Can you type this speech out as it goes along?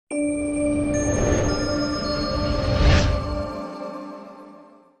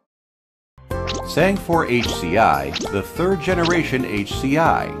Sangfor HCI, the third generation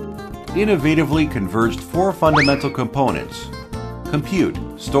HCI, innovatively converged four fundamental components: compute,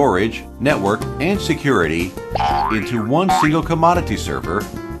 storage, network, and security into one single commodity server,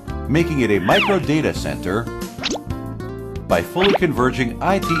 making it a micro data center by fully converging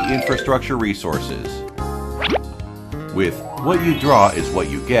IT infrastructure resources. With "what you draw is what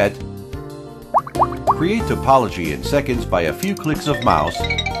you get," create topology in seconds by a few clicks of mouse,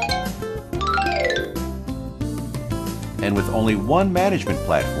 and with only one management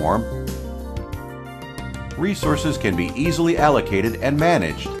platform, resources can be easily allocated and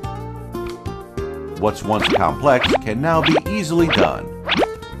managed. What's once complex can now be easily done.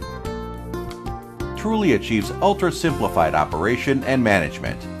 Truly achieves ultra-simplified operation and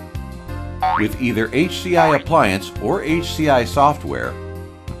management. With either HCI appliance or HCI software,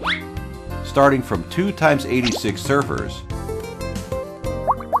 starting from 2x86 servers,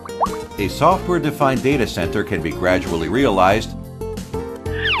 a software-defined data center can be gradually realized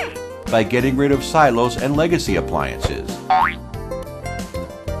by getting rid of silos and legacy appliances.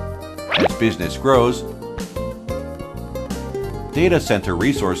 As business grows, data center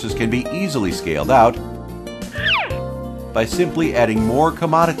resources can be easily scaled out by simply adding more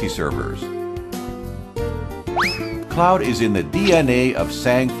commodity servers. Cloud is in the DNA of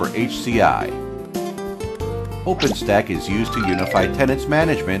Sangfor HCI. OpenStack is used to unify tenants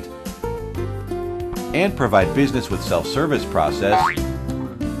management and provide business with self-service process,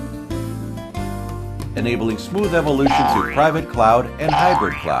 enabling smooth evolution to private cloud and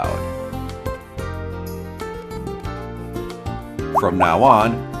hybrid cloud. From now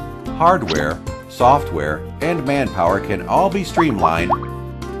on, hardware, software, and manpower can all be streamlined,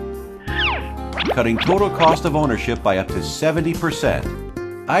 cutting total cost of ownership by up to 70%.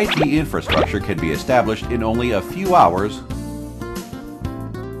 IT infrastructure can be established in only a few hours,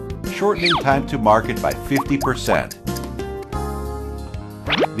 shortening time to market by 50%.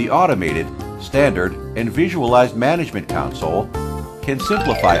 The automated, standard, and visualized management console can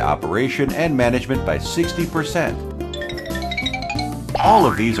simplify operation and management by 60%. All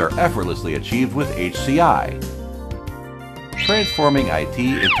of these are effortlessly achieved with HCI, transforming IT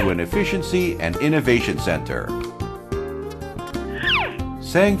into an efficiency and innovation center.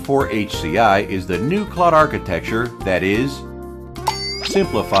 Sangfor HCI is the new cloud architecture that is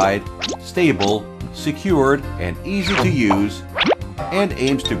simplified, stable, secured, and easy to use, and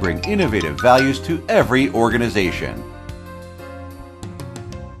aims to bring innovative values to every organization.